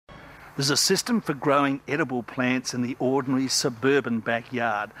There's a system for growing edible plants in the ordinary suburban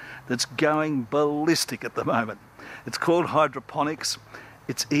backyard that's going ballistic at the moment. It's called hydroponics.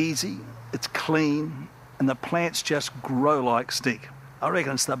 It's easy, it's clean, and the plants just grow like stick. I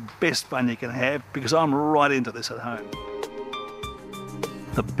reckon it's the best fun you can have because I'm right into this at home.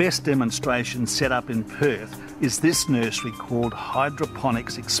 The best demonstration set up in Perth is this nursery called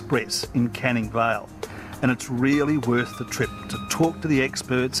Hydroponics Xpress in Canning Vale. And it's really worth the trip to talk to the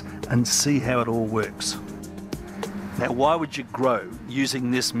experts and see how it all works. Now, why would you grow using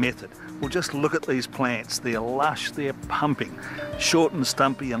this method? Well, just look at these plants. They're lush, they're pumping, short and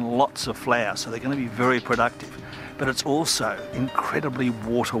stumpy and lots of flowers, so they're going to be very productive. But it's also incredibly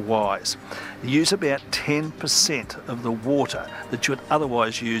water wise. You use about 10% of the water that you would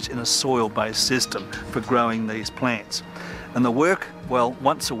otherwise use in a soil-based system for growing these plants. And the work, well,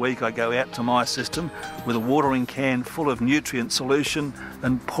 once a week I go out to my system with a watering can full of nutrient solution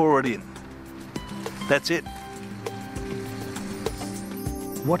and pour it in. That's it.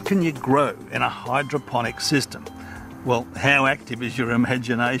 What can you grow in a hydroponic system? Well, how active is your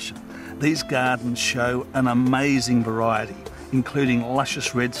imagination? These gardens show an amazing variety, including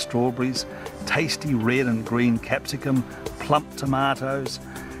luscious red strawberries, tasty red and green capsicum, plump tomatoes,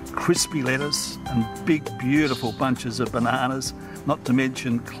 crispy lettuce and big beautiful bunches of bananas, not to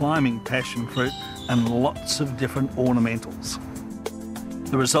mention climbing passion fruit and lots of different ornamentals.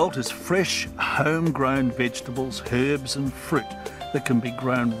 The result is fresh, homegrown vegetables, herbs and fruit that can be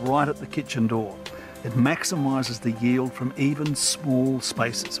grown right at the kitchen door. It maximises the yield from even small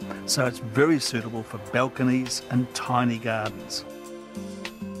spaces, so it's very suitable for balconies and tiny gardens.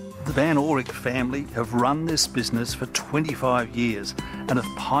 The Van Auric family have run this business for 25 years and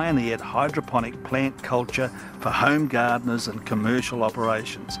have pioneered hydroponic plant culture for home gardeners and commercial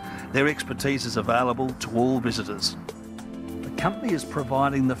operations. Their expertise is available to all visitors. The company is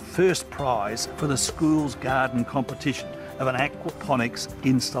providing the first prize for the school's garden competition of an aquaponics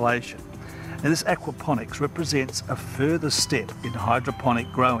installation. Now, this aquaponics represents a further step in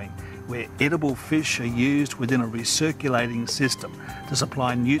hydroponic growing, where edible fish are used within a recirculating system to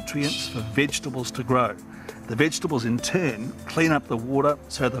supply nutrients for vegetables to grow. The vegetables in turn clean up the water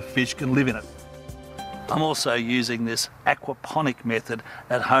so the fish can live in it. I'm also using this aquaponic method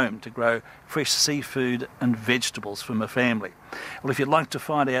at home to grow fresh seafood and vegetables for my family. Well, if you'd like to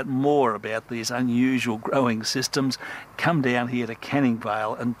find out more about these unusual growing systems, come down here to Canning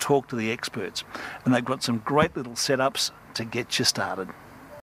Vale and talk to the experts. And they've got some great little setups to get you started.